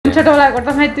ছোটবেলায়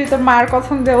করতাম ভাই তুই তোর মার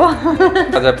কসম দেবো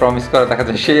যা প্রমিস করে দেখা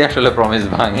যায় সেই আসলে প্রমিস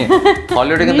ভাঙে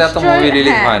হলিউডে কিন্তু এত মুভি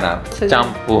রিলিজ হয় না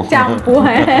চাম্পু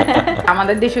হ্যাঁ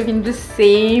আমাদের দেশেও কিন্তু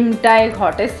সেমটাই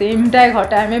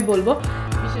ঘটে আমি বলবো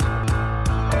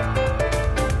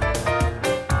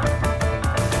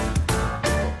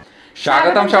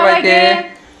স্বাগতম সবাইকে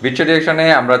বিটশো রিঅ্যাকশনে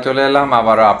আমরা চলে এলাম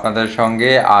আবারও আপনাদের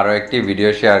সঙ্গে আরও একটি ভিডিও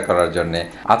শেয়ার করার জন্য।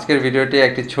 আজকের ভিডিওটি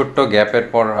একটি ছোট্ট গ্যাপের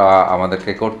পর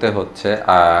আমাদেরকে করতে হচ্ছে।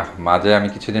 মাঝে আমি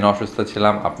কিছুদিন অসুস্থ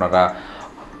ছিলাম, আপনারা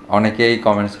অনেকেই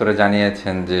কমেন্টস করে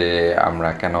জানিয়েছেন যে আমরা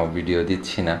কেন ভিডিও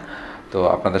দিচ্ছি না, তো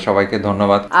আপনাদের সবাইকে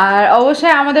ধন্যবাদ। আর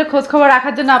অবশ্যই আমাদের খোঁজ খবর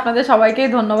রাখার জন্য আপনাদের সবাইকেই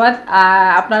ধন্যবাদ।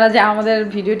 আপনারা যে আমাদের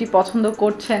ভিডিওটি পছন্দ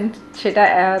করছেন সেটা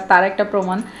তার একটা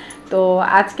প্রমাণ। তো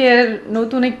আজকের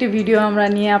নতুন একটি ভিডিও আমরা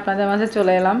নিয়ে আপনাদের মাঝে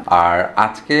চলে এলাম। আর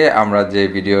আজকে আমরা যে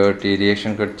ভিডিওটি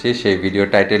রিঅ্যাকশন করছি সেই ভিডিও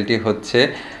টাইটেলটি হচ্ছে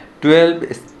 12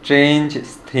 strange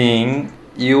thing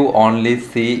you only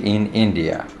C in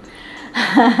India.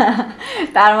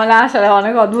 তার মানে আসলে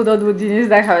অনেক অদ্ভুত জিনিস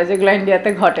দেখা হয় যেগুলো ইন্ডিয়াতে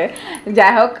ঘটে।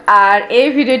 যাই হোক, আর এই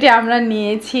ভিডিওটি আমরা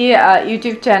নিয়েছি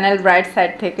ইউটিউব চ্যানেল ব্রাইট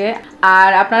সাইড থেকে। আর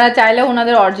আপনারা চাইলে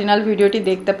ওনাদের অরিজিনাল ভিডিওটি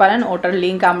দেখতে পারেন, ওটার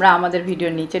লিঙ্ক আমরা আমাদের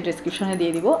ভিডিওর নিচে ডেসক্রিপশনে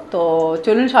দিয়ে দিব। তো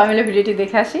চলুন সবাই মিলে ভিডিওটি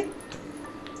দেখে আসি।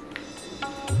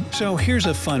 So here's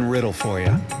a fun riddle for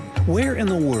you. Where in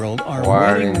the world are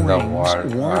wedding rings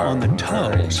worn on the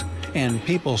toes and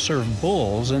people serve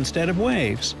bowls instead of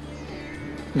waves?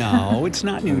 No, it's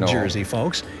not New Jersey,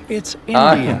 folks. It's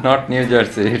India. Not New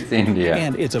Jersey, it's India.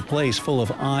 And it's a place full of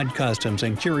odd customs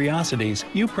and curiosities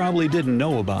you probably didn't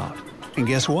know about. And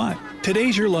guess what?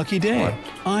 Today's your lucky day. What?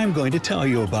 I'm going to tell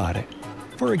you about it.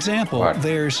 For example,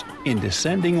 there's, in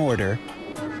descending order,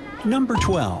 number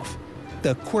 12,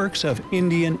 the quirks of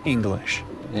Indian English.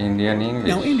 Indian English.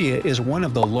 Now, India is one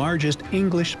of the largest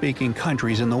English-speaking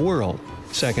countries in the world,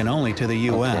 second only to the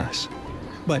U.S.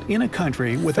 But in a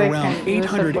country with around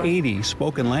 880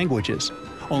 spoken languages,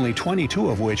 only 22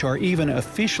 of which are even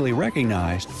officially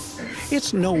recognized, it's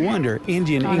no wonder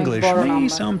Indian English may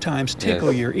sometimes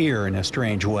tickle your ear in a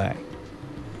strange way.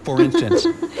 For instance,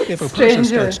 if a person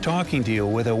starts talking to you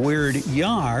with a weird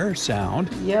yar sound,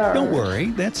 don't worry,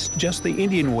 that's just the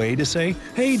Indian way to say,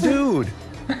 "Hey dude."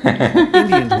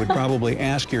 Indians would probably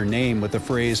ask your name with the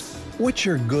phrase, "What's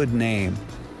your good name?"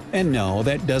 And no,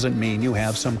 that doesn't mean you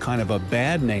have some kind of a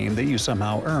bad name that you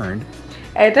somehow earned.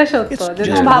 এটা সত্য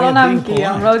যে ভালো নাম কি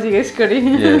আমরাও জিজ্ঞেস করি।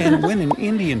 And when an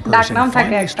Indian person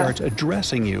finally starts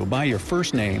addressing you by your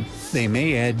first name, they may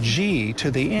add G to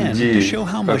the end to show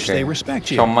how much they respect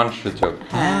you. সম্মানসূচক।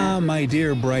 Ah, my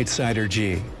dear bright sider G.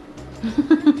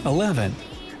 11.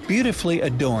 Beautifully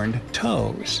adorned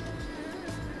toes.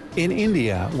 In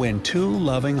India, when two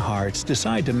loving hearts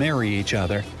decide to marry each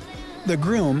other, the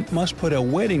groom must put a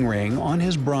wedding ring on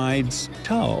his bride's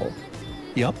toe.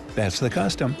 Yup, that's the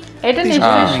custom. These rings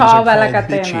are called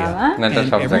bitshoreaction,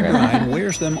 and every bride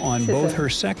wears them on both her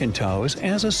second toes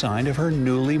as a sign of her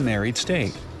newly married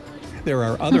state. There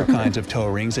are other kinds of toe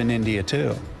rings in India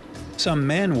too. Some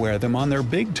men wear them on their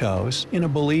big toes in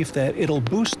a belief that it'll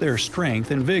boost their strength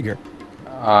and vigor.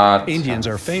 Indians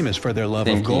are famous for their love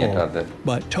of gold,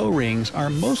 but toe rings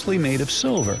are mostly made of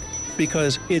silver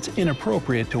because it's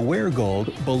inappropriate to wear gold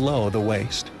below the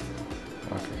waist.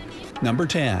 Number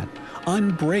 10.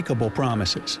 Unbreakable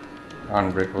promises.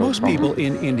 Most people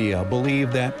in India believe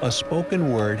that a spoken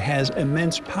word has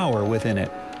immense power within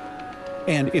it.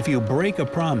 And if you break a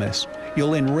promise,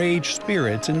 you'll enrage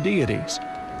spirits and deities.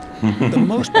 The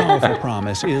most powerful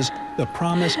promise is the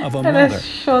promise of a mother.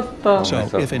 So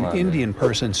if an Indian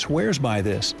person swears by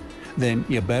this, then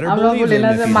you better believe them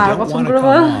if you don't want to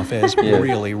come off as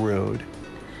really rude.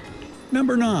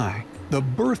 Number 9. The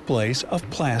birthplace of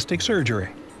plastic surgery.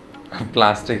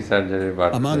 Plastic surgery.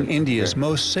 Among India's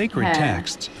most sacred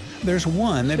texts, there's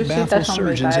one that baffles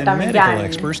surgeons and medical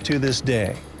experts to this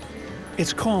day.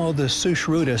 It's called the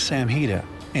Sushruta Samhita,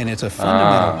 and it's a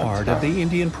fundamental part of the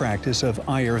Indian practice of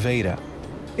Ayurveda.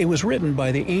 It was written by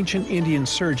the ancient Indian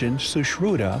surgeon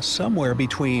Sushruta somewhere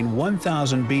between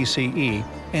 1000 BCE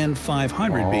and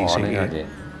 500 BCE.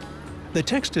 The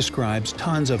text describes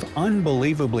tons of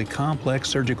unbelievably complex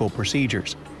surgical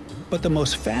procedures. But the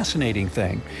most fascinating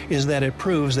thing is that it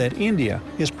proves that India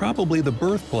is probably the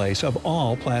birthplace of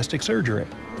all plastic surgery.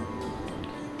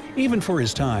 Even for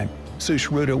his time,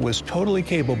 Sushruta was totally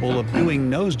capable of doing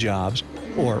nose jobs,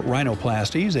 or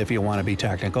rhinoplasties if you want to be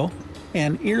technical,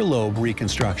 and earlobe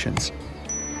reconstructions.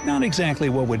 Not exactly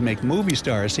what would make movie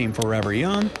stars seem forever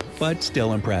young, but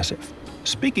still impressive.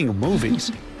 Speaking of movies,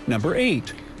 number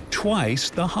 8, twice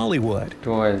the Hollywood.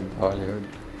 Twice Hollywood.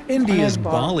 India's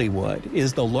Bollywood is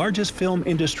the largest film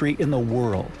industry in the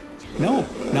world. No,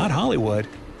 not Hollywood.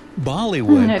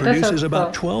 Bollywood এটা produces সত্য। about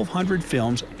 1,200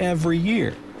 films every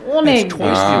year. অনেক It's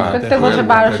twice the amount প্রত্যেক that বছর Hollywood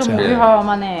 1200 puts movie out. হওয়া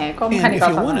মানে কম And খালি if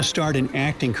you কথা want না। to start an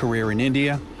acting career in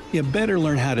India, you better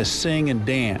learn how to sing and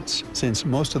dance, since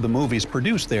most of the movies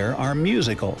produced there are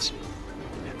musicals.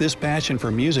 This passion for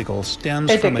musicals stems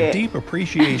from a এটাকে। deep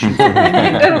appreciation for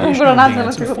Indian এরকম করে traditional dance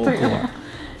নাচানাচি and করতে হবে। folklore.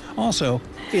 Also,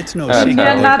 it's no Indian secret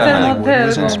that নাচের মধ্যে Bollywood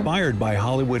was এরকম। inspired by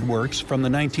Hollywood works from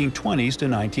the 1920s to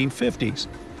 1950s,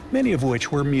 many of which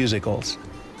were musicals.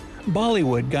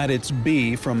 Bollywood got its B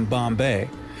from Bombay,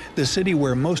 the city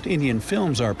where most Indian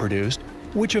films are produced,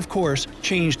 which of course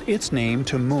changed its name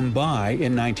to Mumbai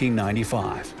in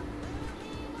 1995.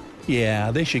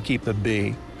 Yeah, they should keep the B.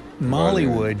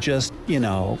 Mollywood just,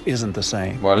 isn't the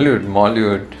same.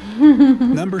 Mollywood.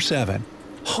 Number 7.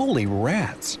 Holy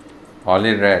rats.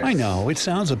 Holy rats. I know, it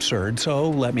sounds absurd, so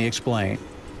let me explain.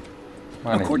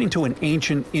 মানে According to an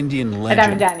ancient Indian এটা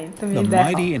আমি legend, জানি, তুমি the দেখো।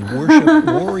 mighty and worshipped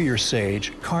warrior sage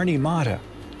Karni Mata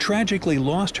tragically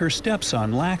lost her stepson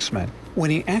Laxman when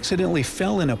he accidentally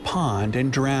fell in a pond and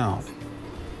drowned.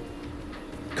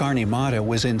 Karni Mata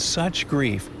was in such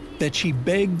grief that she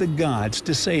begged the gods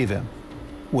to save him.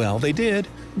 Well, they did,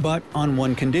 but on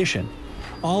one condition.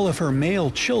 All of her male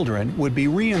children would be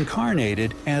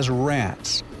reincarnated as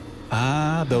rats.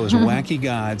 Ah, those wacky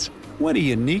gods. What a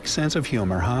unique sense of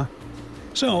humor, huh?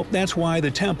 So that's why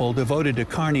the temple devoted to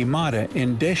Karni Mata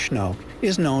in Deshnok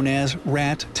is known as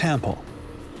Rat Temple.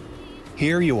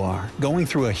 Here you are, going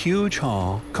through a huge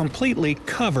hall, completely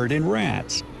covered in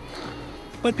rats.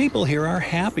 But people here are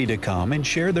happy to come and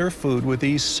share their food with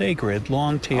these sacred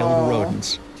long-tailed rodents.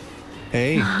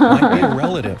 Hey, might be a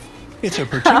relative. It's a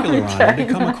particular honor to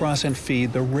come across and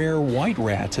feed the rare white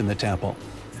rats in the temple.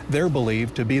 They're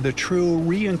believed to be the true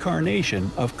reincarnation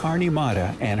of Karni Mata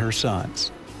and her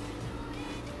sons.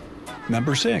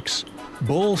 Number 6.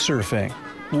 Bull surfing.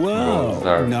 Whoa, Bull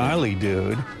surfing. gnarly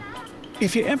dude.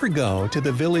 If you ever go to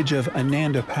the village of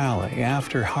Anandapalli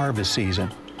after harvest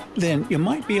season, then you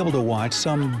might be able to watch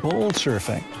some bull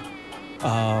surfing.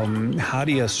 How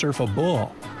do you surf a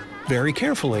bull? Very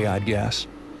carefully, I'd guess.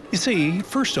 You see,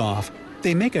 first off,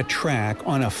 they make a track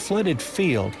on a flooded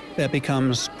field that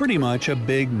becomes pretty much a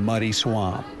big muddy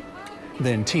swamp.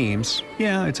 Then teams,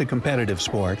 yeah, it's a competitive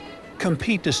sport,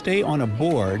 compete to stay on a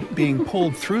board being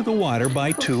pulled through the water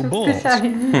by two bulls.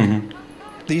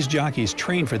 These jockeys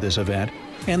train for this event,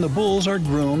 and the bulls are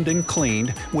groomed and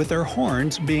cleaned with their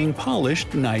horns being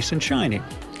polished nice and shiny.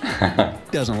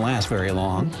 Doesn't last very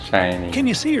long. shiny. Can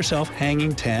you see yourself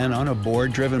hanging 10 on a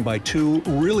board driven by two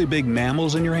really big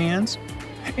mammals in your hands?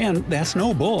 And that's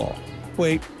no bull.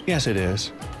 Wait, yes it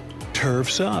is.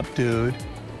 Turf's up, dude.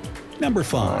 Number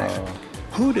 5. Oh.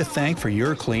 Who to thank for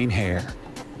your clean hair?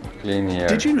 Clean hair.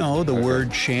 Did you know the Okay.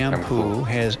 word shampoo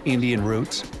has Indian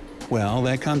roots? Well,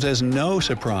 that comes as no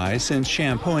surprise since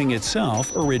shampooing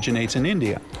itself originates in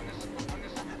India.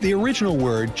 The original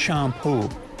word shampoo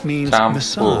means Shampoo.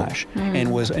 massage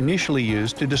and was initially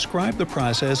used to describe the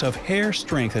process of hair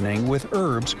strengthening with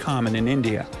herbs common in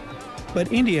India.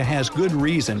 But India has good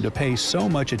reason to pay so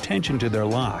much attention to their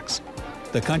locks.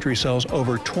 The country sells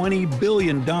over $20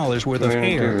 billion worth of $20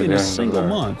 hair in a single billion.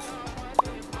 month.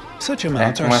 Such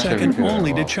amounts are Massive second figure,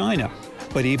 only to wow. China.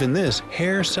 But even this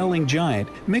hair-selling giant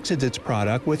mixes its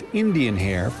product with Indian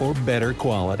hair for better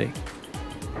quality.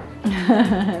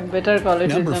 Better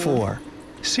কোয়ালিটির Number জন্য 4.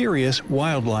 Serious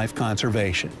wildlife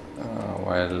conservation.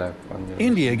 Wildlife conservation.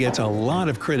 India gets a lot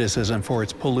of criticism for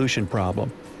its pollution problem,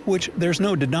 which there's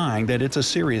no denying that it's a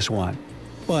serious one.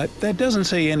 But that doesn't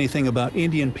say anything about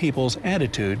Indian people's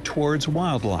attitude towards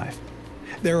wildlife.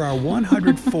 There are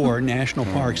 104 national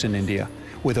parks in India,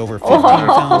 with over 15,000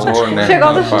 Oh, square সে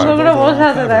কত miles of সুন্দর করে overall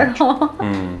বোঝাতে coverage. দেখো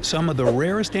Some of the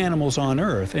rarest animals on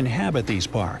Earth inhabit these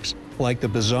parks, like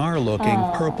the bizarre-looking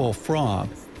purple frog,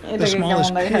 the এটাকে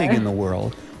smallest কেমন pig দেখায়? in the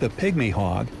world, the pygmy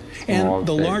hog, Small and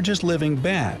the pig. largest living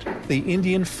bat, the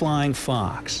Indian flying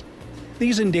fox.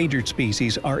 These endangered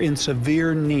species are in severe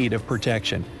need of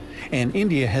protection, and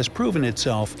India has proven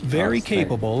itself very That's right.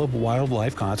 capable of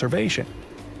wildlife conservation.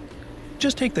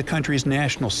 Just take the country's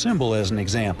national symbol as an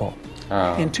example.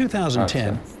 In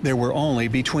 2010, there were only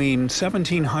between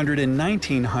 1,700 and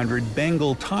 1,900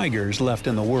 Bengal tigers left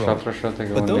in the world. 1700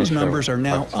 থেকে But those 1900 numbers are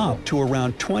now বাচ্চা। up to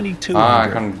around এখন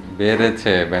 2,200.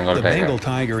 বেড়েছে Bengal The tiger. Bengal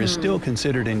tiger is still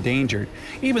considered endangered,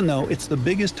 even though it's the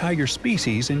biggest tiger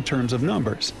species in terms of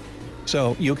numbers. So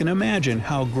you can imagine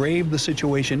how grave the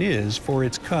situation is for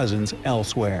its cousins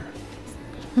elsewhere.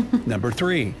 Number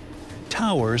 3.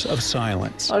 Towers of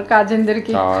silence. ওর কাজিনদের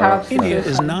কি Tower খারাপ of India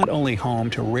situation? is not only home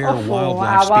to rare Oh,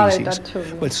 wildlife আবার species, এটার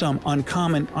ছবি। but some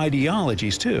uncommon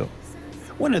ideologies too.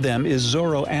 One of them is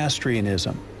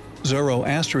Zoroastrianism.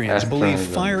 Zoroastrians believe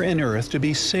fire and earth to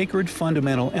be sacred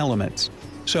fundamental elements,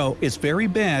 so it's very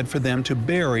bad for them to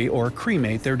bury or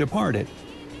cremate their departed.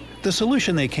 The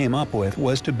solution they came up with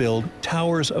was to build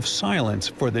towers of silence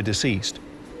for the deceased.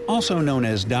 Also known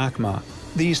as dakma,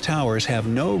 these towers have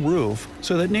no roof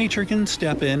so that nature can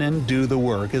step in and do the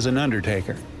work as an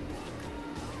undertaker.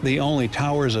 The only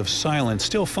towers of silence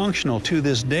still functional to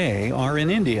this day are in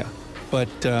India.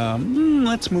 But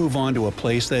let's move on to a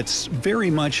place that's very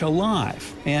much alive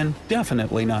and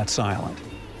definitely not silent.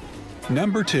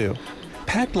 Number 2.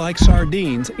 Packed like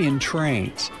sardines in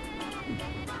trains.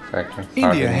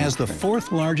 India has the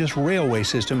 4th largest railway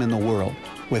system in the world,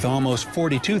 with almost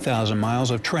 42,000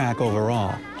 miles of track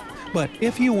overall. But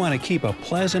if you want to keep a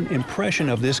pleasant impression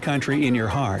of this country in your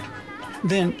heart,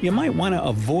 then you might want to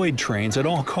avoid trains at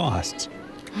all costs.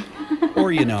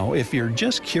 Or, you know, if you're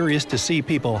just curious to see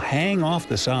people hang off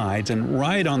the sides and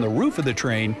ride on the roof of the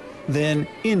train, then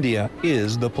India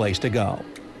is the place to go.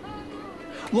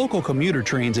 Local commuter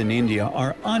trains in India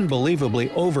are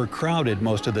unbelievably overcrowded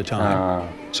most of the time,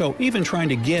 so even trying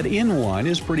to get in one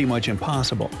is pretty much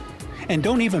impossible. And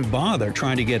don't even bother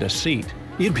trying to get a seat.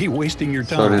 You'd be wasting your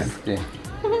time.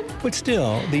 But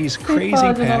still, these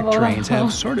crazy packed trains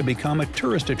have sort of become a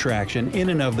tourist attraction in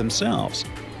and of themselves.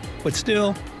 But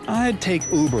still, I'd take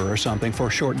Uber or something for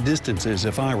short distances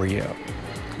if I were you.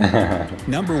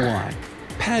 Number 1.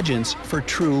 Pageants for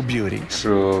true beauties.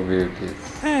 True beauties.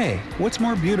 Hey, what's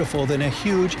more beautiful than a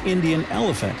huge Indian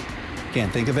elephant?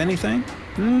 Can't think of anything?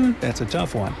 That's a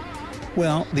tough one.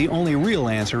 Well, the only real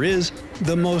answer is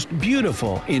the most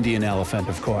beautiful Indian elephant,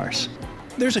 of course.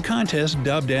 There's a contest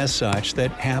dubbed as such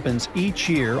that happens each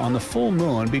year on the full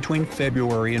moon between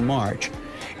February and March.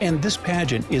 And this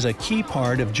pageant is a key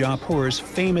part of Jaipur's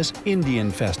famous Indian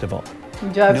festival.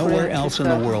 Nowhere else in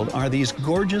the world are these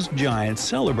gorgeous giants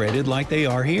celebrated like they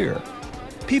are here.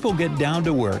 People get down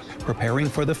to work preparing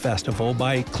for the festival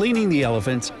by cleaning the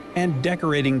elephants and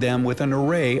decorating them with an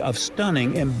array of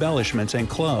stunning embellishments and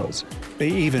clothes. They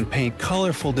even paint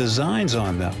colorful designs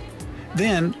on them.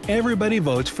 Then everybody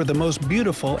votes for the most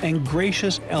beautiful and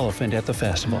gracious elephant at the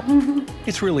festival.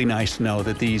 It's really nice to know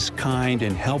that these kind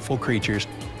and helpful creatures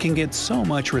can get so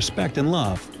much respect and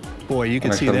love. Boy, you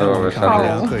could see that one coming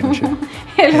out, couldn't you?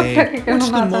 Hey, what's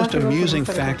the most amusing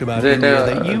fact about India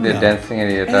that you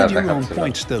know? Add your own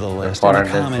points to the list in the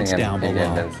comments down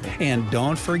below. And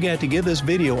don't forget to give this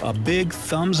video a big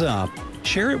thumbs up,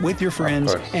 share it with your friends,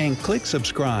 and click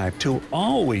subscribe to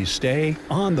always stay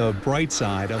on the bright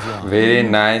side of life. Very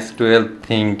nice, 12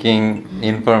 thinking,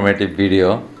 informative video.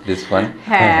 This one.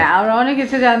 হ্যাঁ, আমরা অনেক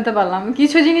কিছু জানতে পারলাম।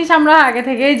 কিছু জিনিস আমরা আগে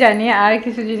থেকেই জানি, আর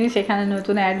কিছু জিনিস এখানে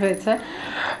নতুন অ্যাড হয়েছে।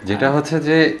 যেটা হচ্ছে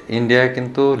যে ইন্ডিয়া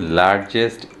কিন্তু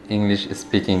largest English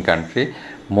speaking country,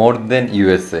 more then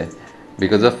USA.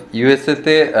 Because of USA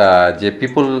তে যে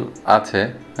পিপল আছে,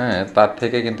 হ্যাঁ, তার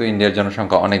থেকে কিন্তু ইন্ডিয়ার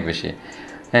জনসংখ্যা অনেক বেশি।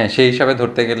 হ্যাঁ, সেই হিসাবে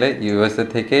ধরতে গেলে ইউএসএ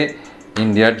থেকে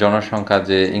ইন্ডিয়ার জনসংখ্যা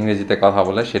যে ইংরেজিতে কথা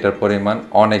বলে সেটার পরিমাণ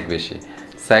অনেক বেশি।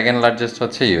 সেকেন্ড লার্জেস্ট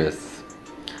হচ্ছে ইউএস।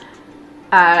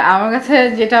 আর আমার কাছে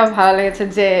যেটা ভালো লেগেছে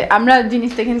যে আমরা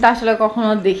জিনিসটা কিন্তু আসলে কখনো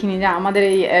দেখিনি যে আমাদের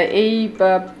এই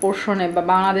পোর্শনে বা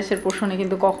বাংলাদেশের পোর্শনে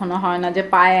কিন্তু কখনো হয় না যে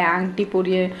পায়ে আংটি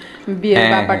পরিয়ে বিয়ের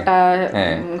ব্যাপারটা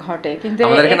ঘটে, কিন্তু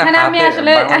এখানে আমি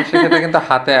আসলে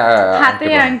হাতে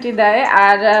আংটি দেয়।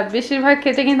 আর বেশিরভাগ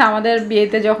ক্ষেত্রে কিন্তু আমাদের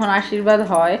বিয়েতে যখন আশীর্বাদ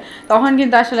হয় তখন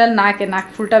কিন্তু আসলে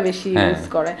নাকফুলটা বেশি ইউজ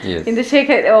করে, কিন্তু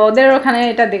সেক্ষেত্রে ওদের ওখানে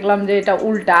এটা দেখলাম যে এটা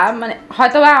উল্টা। মানে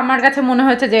হয়তো আমার কাছে মনে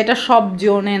হয়েছে যে এটা সব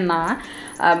জোনে না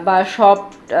বা সব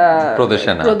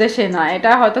প্রদেশে না,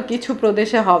 এটা হয়তো কিছু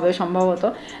প্রদেশে হবে সম্ভবত,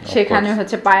 সেখানে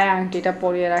হচ্ছে পায়ে আংটিটা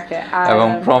পরিয়ে রাখে। এবং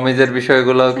প্রমিজের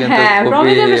বিষয়গুলো কিন্তু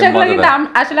খুবই মজাদার।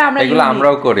 আসলে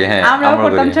আমরাও করি, হ্যাঁ আমরাও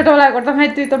করতাম, ছোটবেলায় করতাম,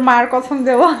 হ্যাঁ তুই তোর মার কসম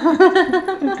দেবো।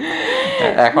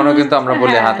 এখনো কিন্তু আমরা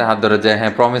বলি হাতে হাত ধরে যে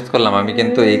হ্যাঁ প্রমিস করলাম আমি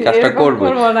কিন্তু এই কাজটা করব।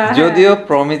 যদিও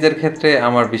প্রমিজের ক্ষেত্রে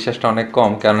আমার বিশ্বাসটা অনেক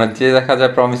কম, কারণ যে দেখা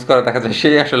যায় প্রমিস করে দেখা যায়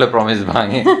সেই আসলে প্রমিস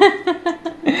ভাঙে।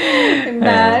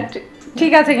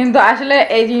 ঠিক আছে, কিন্তু আসলে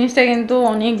এই জিনিসটা কিন্তু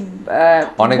অনেক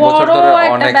বড়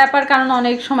একটা ব্যাপার, কারণ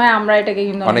অনেক সময় আমরা এটাকে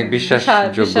কিন্তু অনেক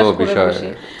বিশ্বাসযোগ্য বিষয়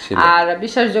আর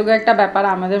বিশ্বাসযোগ্য একটা ব্যাপার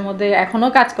আমাদের মধ্যে এখনো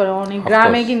কাজ করে। অনেক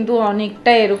গ্রামে কিন্তু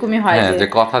অনেকটা এরকমই হয় যে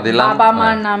কথা দিলাম বাবা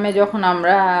মার নামে যখন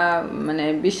আমরা মানে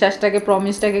বিশ্বাসটাকে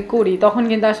প্রমিসটাকে করি তখন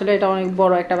কিন্তু আসলে এটা অনেক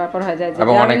বড় একটা ব্যাপার হয়ে যায় যে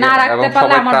আমি না রাখতে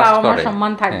পারলে আমার বাবা মার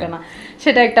সম্মান থাকবে না,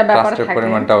 সেটা একটা ব্যাপার থাকে।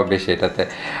 পরিমাণটাও বেশি এটাতে।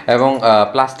 এবং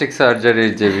প্লাস্টিক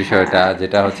সার্জারির যে বিষয়টা,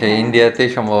 যেটা হচ্ছে ইন্ডিয়াতেই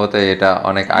সম্ভবত এটা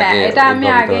অনেক আগে, এটা আমি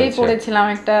আগেই পড়েছিলাম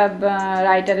একটা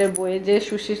রাইটারের বইয়ে, যে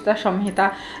সুচিতা সংহিতা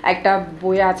একটা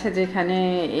বই আছে যেখানে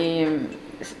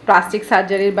প্লাস্টিক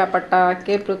সার্জারির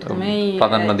ব্যাপারটাকে প্রথমেই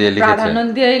প্রাধান্য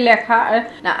দিয়েই লেখা।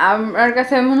 আমার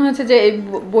কাছে মনে হচ্ছে যে এই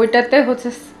বইটাতে হচ্ছে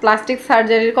প্লাস্টিক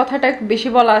সার্জারির কথাটা বেশি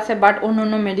বলা আছে, বাট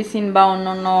অন্যান্য মেডিসিন বা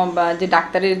অন্যান্য বা যে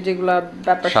ডাক্তারের যেগুলো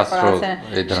ব্যাপার আছে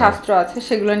শাস্ত্র আছে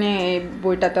সেগুলো নিয়ে এই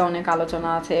বইটাতে অনেক আলোচনা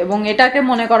আছে, এবং এটাকে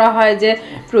মনে করা হয় যে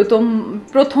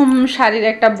প্রথম সারির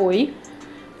একটা বই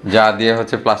যা দিয়ে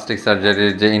হচ্ছে প্লাস্টিক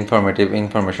সার্জারির যে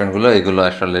ইনফরমেশন গুলো এগুলো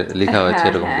আসলে লেখা হয়েছে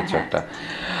এরকম কিছু একটা।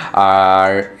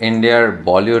 আর ইন্ডিয়ার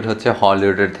বলিউড হচ্ছে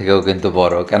হলিউডের থেকেও কিন্তু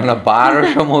বড়, কেননা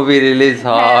 1200 মুভি রিলিজ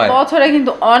হয় বছরে,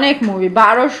 কিন্তু অনেক মুভি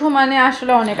 1200 মানে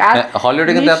আসলে অনেক। আর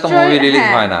হলিউডে কিন্তু এত মুভি রিলিজ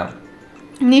হয় না।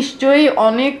 নিশ্চয়ই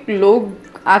অনেক লোক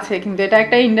আছে, কিন্তু এটা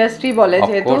একটা ইন্ডাস্ট্রি বলে,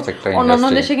 যেহেতু অন্যান্য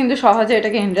দেশে কিন্তু সহজে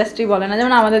এটাকে ইন্ডাস্ট্রি বলে না,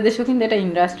 যেমন আমাদের দেশেও কিন্তু এটা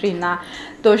ইন্ডাস্ট্রি না।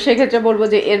 তো সেক্ষেত্রে বলবো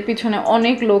যে এর পিছনে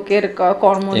অনেক লোকের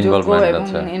কর্মযোগ্য এবং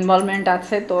ইনভলভমেন্ট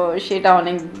আছে, তো সেটা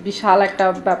অনেক বিশাল একটা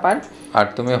ব্যাপার। আর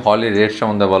তুমি হলি রেট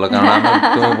সম্বন্ধে বলো, কারণ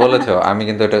তুমি বলেছো, আমি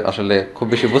কিন্তু এটা আসলে খুব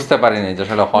বেশি বুঝতে পারিনি যে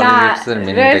আসলে হলি রেটস এর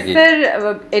মিনিংটা কি।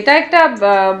 এটা একটা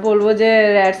বলবো যে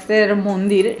রেটস এর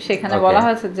মন্দির, সেখানে বলা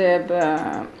হয়েছে যে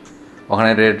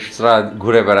ওখানে রেডসরা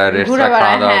ঘুরে বেড়ায়, রেডসরা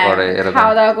খাওয়া দাওয়া করে, এরকম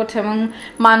খাওয়া দাওয়া করছে এবং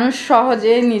মানুষ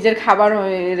সহজে নিজের খাবার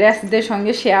রেডসদের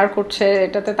সঙ্গে শেয়ার করছে,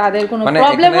 এটাতে তাদের কোনো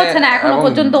প্রবলেম হচ্ছে না এখনো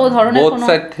পর্যন্ত। ও ধরনের বোথ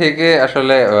সাইড থেকে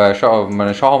আসলে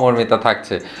মানে সহমর্মিতা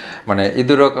থাকছে, মানে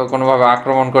ইঁদুরও কোনোভাবে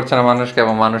আক্রমণ করছে না মানুষকে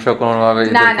এবং মানুষও কোনোভাবে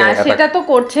না সেটা তো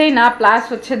করছেই না। প্লাস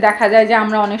হচ্ছে দেখা যায় যে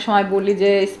আমরা অনেক সময় বলি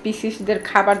যে স্পিসিসদের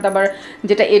খাবার দাবার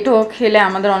যেটা এটো খেলে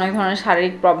আমাদের অনেক ধরনের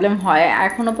শারীরিক প্রবলেম হয়।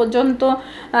 এখনো পর্যন্ত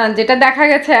যেটা দেখা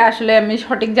গেছে, আসলে আমি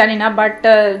সঠিক জানি না, বাট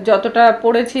যতটা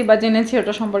পড়েছি বা জেনেছি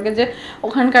ওটা সম্পর্কে, যে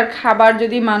ওখানকার খাবার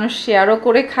যদি মানুষ শেয়ারও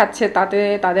করে খাচ্ছে তাতে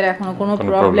তাদের এখনো কোনো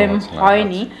প্রবলেম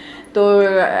হয়নি। তো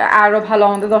আরো ভালো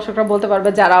আমাদের দর্শকরা বলতে পারবে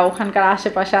যারা ওখানকার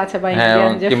আশেপাশে আছে বা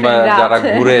ইন্ডিয়ান যে যারা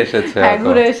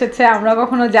ঘুরে এসেছে, আমরা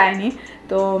কখনো যাইনি,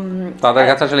 তো তাদের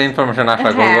কাছে আসলে ইনফরমেশন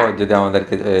আশা করব যদি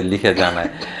আমাদেরকে লিখে জানায়।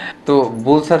 তো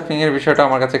বুল সার্ফিং এর বিষয়টা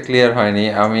আমার কাছে ক্লিয়ার হয়নি।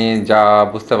 আমি যা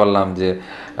বুঝতে পারলাম যে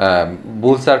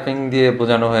বুল সার্ফিং দিয়ে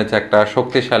বোঝানো হয়েছে একটা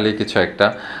শক্তিশালী কিছু একটা,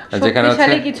 যেখানে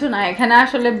শক্তিশালী কিছু না, এখানে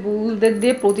আসলে বুলদের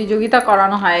দিয়ে প্রতিযোগিতা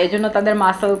করানো হয়, এজন্য তাদের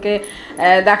মাসলকে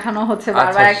দেখানো হচ্ছে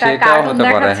বারবার। একটা কার্টুন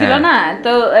দেখাচ্ছিল না,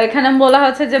 তো এখানে বলা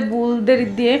হচ্ছে যে বুলদের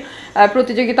দিয়ে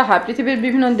প্রতিযোগিতা হয়। পৃথিবীর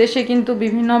বিভিন্ন দেশে কিন্তু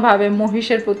বিভিন্ন ভাবে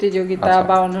মহিষের প্রতিযোগিতা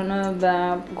বা অন্যান্য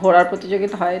ঘোড়ার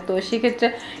প্রতিযোগিতা হয়, তো সেক্ষেত্রে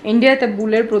ইন্ডিয়াতে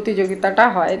বুলের প্রতিযোগিতাটা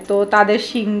হয়। তো তাদের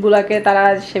শিংগুলাকে তারা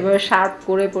সেভাবে শার্প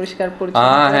করে পরিষ্কার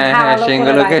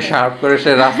শিংগুলোকে শার্প করে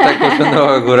সে রাস্তায় খুব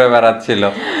সুন্দরভাবে ঘুরে বেড়াচ্ছিল।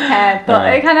 হ্যাঁ, তো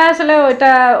এখানে আসলে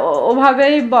ওটা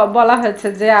ওভাবেই বলা হয়েছে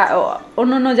যে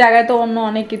অন্যান্য জায়গায় তো অন্য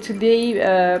অনেক কিছু দিয়েই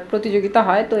প্রতিযোগিতা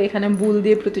হয়, তো এখানে বুল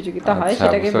দিয়ে প্রতিযোগিতা হয়,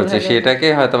 সেটাকে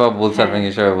হয়তো বা বুল সার্ফিং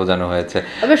হিসেবে বোঝানো হয়েছে।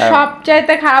 তবে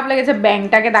সবচাইতে খারাপ লেগেছে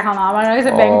ব্যাংকটাকে দেখানো। আমার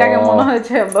কাছে ব্যাংকটাকে মনে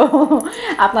হয়েছে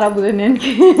আপনারা বুঝে নেন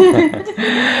কি।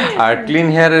 আর ক্লিন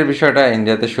হেয়ারের বিষয়টা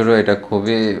ইন্ডিয়াতে শুরু, এটা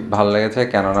খুবই ভালো লেগেছে,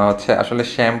 কেননা হচ্ছে আসলে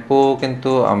শ্যাম্পু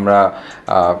কিন্তু আমরা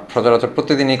সচরাচর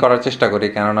প্রতিদিনই করার চেষ্টা করি,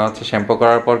 কেননা হচ্ছে শ্যাম্পু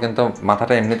করার পর কিন্তু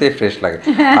মাথাটা এমনিতেই ফ্রেশ লাগে।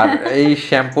 আর এই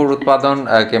শ্যাম্পুর উৎপাদন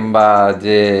কিংবা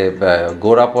যে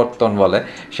গোড়াপত্তন বলে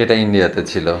সেটা ইন্ডিয়াতে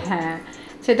ছিল। হ্যাঁ,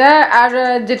 সেটা। আর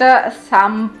যেটা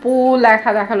শ্যাম্পু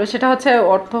লেখা দেখালো সেটা হচ্ছে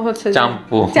অর্থ হচ্ছে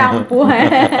চাম্পু। হ্যাঁ,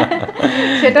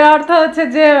 সেটার অর্থ হচ্ছে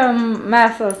যে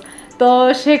ম্যাসাজ। তো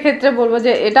সেক্ষেত্রে বলবো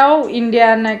যে এটাও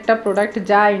ইন্ডিয়ান একটা প্রোডাক্ট,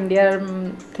 যা ইন্ডিয়ার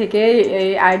থেকে এই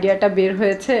আইডিয়াটা বের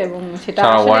হয়েছে এবং সেটা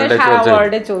আসলে সারা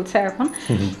ওয়ার্ল্ডে চলছে এখন।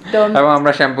 তো এবং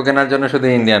আমরা শ্যাম্পু কেনার জন্য শুধু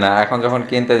ইন্ডিয়া না, এখন যখন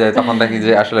কিনতে যাই তখন দেখি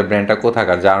যে আসলে ব্র্যান্ডটা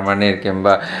কোথাকার, জার্মানির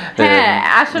কিংবা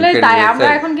আসলে তাই আমরা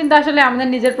এখন কিন্তু আসলে আমাদের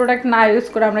নিজের প্রোডাক্ট না ইউজ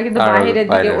করে আমরা কিন্তু বাইরের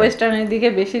দিকে, ওয়েস্টার্নের দিকে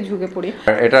বেশি ঝুঁকে পড়ি।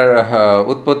 এটার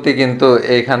উৎপত্তি কিন্তু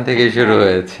এইখান থেকেই শুরু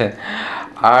হয়েছে।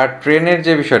 আর ট্রেনের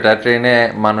যে বিষয়টা, ট্রেনে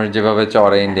মানুষ যেভাবে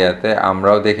চড়ে ইন্ডিয়াতে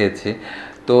আমরাও দেখেছি।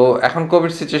 তো এখন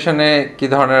কোভিড সিচুয়েশনে কি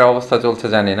ধরনের অবস্থা চলছে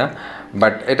জানি না,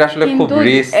 বাট এটা আসলে খুব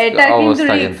রিস্ক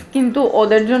অবস্থা। কিন্তু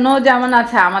ওদের জন্য যেমন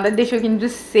আছে, আমাদের দেশেও কিন্তু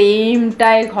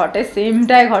সেমটাই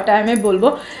ঘটে। আমি বলবো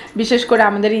বিশেষ করে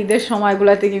আমাদের ঈদের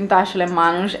সময়গুলোতে কিন্তু আসলে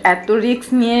মানুষ এত রিস্ক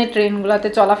নিয়ে ট্রেনগুলোতে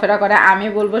চলাফেরা করে। আমি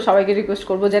বলবো সবাইকে রিকোয়েস্ট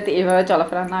করবো যাতে এভাবে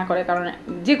চলাফেরা না করে, কারণ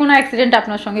যে কোনো অ্যাক্সিডেন্ট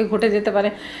আপনার সঙ্গে ঘটে যেতে পারে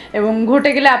এবং ঘটে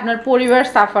গেলে আপনার পরিবার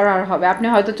সাফার হবে। আপনি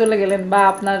হয়তো চলে গেলেন বা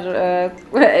আপনার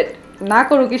না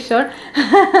করুক ঈশ্বর,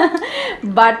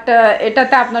 বাট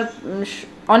এটাতে আপনার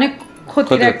অনেক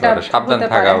ক্ষতির একটা সাবধান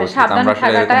থাকা উচিত। আমরা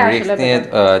আসলে রিস্ক নিয়ে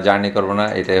জার্নি করব না,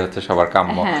 এটাই হচ্ছে সবার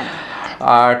কাম্য।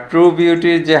 আর ট্রু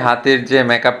বিউটির যে হাতির যে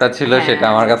মেকআপটা ছিল সেটা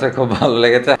আমার কাছে খুব ভালো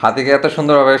লেগেছে। হাতিকে এত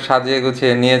সুন্দরভাবে সাজিয়ে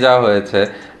গুছিয়ে নিয়ে যাওয়া হয়েছে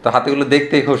তো হাতিগুলো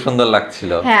দেখতেই খুব সুন্দর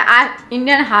লাগছিল। হ্যাঁ, আর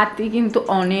ইন্ডিয়ান হাতি কিন্তু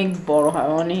অনেক বড় হয়,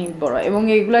 অনেক বড়, এবং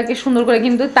এগুলাকে সুন্দর করে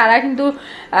কিন্তু তারা কিন্তু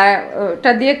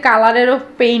ওটা দিয়ে কালারেরও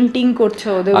পেইন্টিং করছে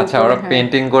ওদের। আচ্ছা, ওরা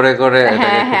পেইন্টিং করে করে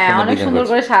হ্যাঁ হ্যাঁ, অনেক সুন্দর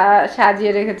করে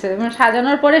সাজিয়ে রেখেছে, এবং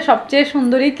সাজানোর পরে সবচেয়ে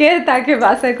সুন্দরীকে তাকে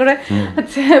বাছাই করে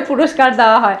হচ্ছে পুরস্কার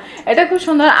দেওয়া হয়। এটা খুব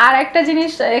সুন্দর। আর একটা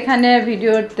জিনিস এখানে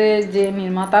ভিডিওতে যে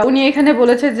নির্মাতা উনি এখানে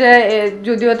বলেছে যে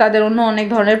যদিও তাদের অন্য অনেক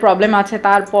ধরনের প্রবলেম আছে,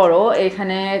 তারপরও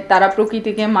এখানে তারা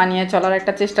প্রকৃতিকে মানিয়ে চলার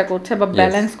একটা চেষ্টা করছে বা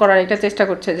ব্যালেন্স করার একটা চেষ্টা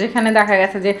করছে। যেখানে দেখা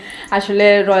গেছে যে আসলে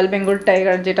রয়্যাল বেঙ্গল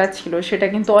টাইগার যেটা ছিল সেটা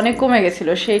কিন্তু অনেক কমে গেছিল,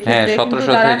 সেই ক্ষেত্রে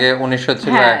 1700 থেকে 1900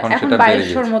 ছিল, এখন সেটা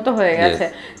 2200-র মতো হয়ে গেছে।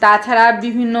 তাছাড়া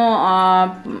বিভিন্ন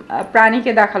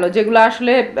প্রাণীকে দেখালো যেগুলো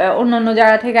আসলে অন্য অন্য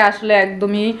জায়গা থেকে আসলে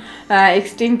একদমই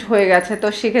এক্সটিংক্ট হয়ে গেছে, তো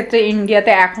সেক্ষেত্রে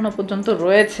ইন্ডিয়াতে এখনো পর্যন্ত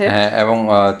রয়েছে। এবং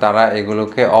তারা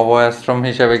এগুলোকে অভয়াশ্রম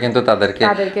হিসেবে কিন্তু তাদেরকে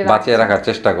বাঁচিয়ে রাখার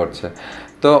চেষ্টা করছে।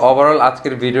 তো ওভারঅল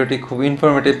আজকের ভিডিওটি খুব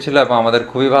ইনফরমেটিভ ছিল এবং আমাদের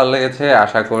খুবই ভালো লেগেছে।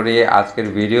 আশা করি আজকের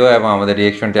ভিডিও এবং আমাদের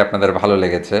রিঅ্যাকশনটি আপনাদের ভালো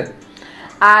লেগেছে।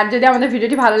 আর যদি আমাদের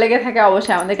ভিডিওটি ভালো লেগে থাকে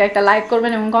অবশ্যই আমাদেরকে একটা লাইক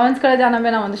করবেন এবং কমেন্টস করে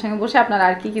জানাবেন আমাদের সঙ্গে বসে আপনারা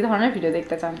আর কি কি ধরনের ভিডিও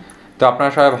দেখতে চান। তো আপনারা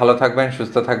সবাই ভালো থাকবেন,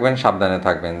 সুস্থ থাকবেন, সাবধানে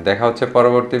থাকবেন। দেখা হচ্ছে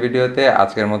পরবর্তী ভিডিওতে।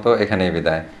 আজকের মতো এখানেই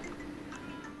বিদায়।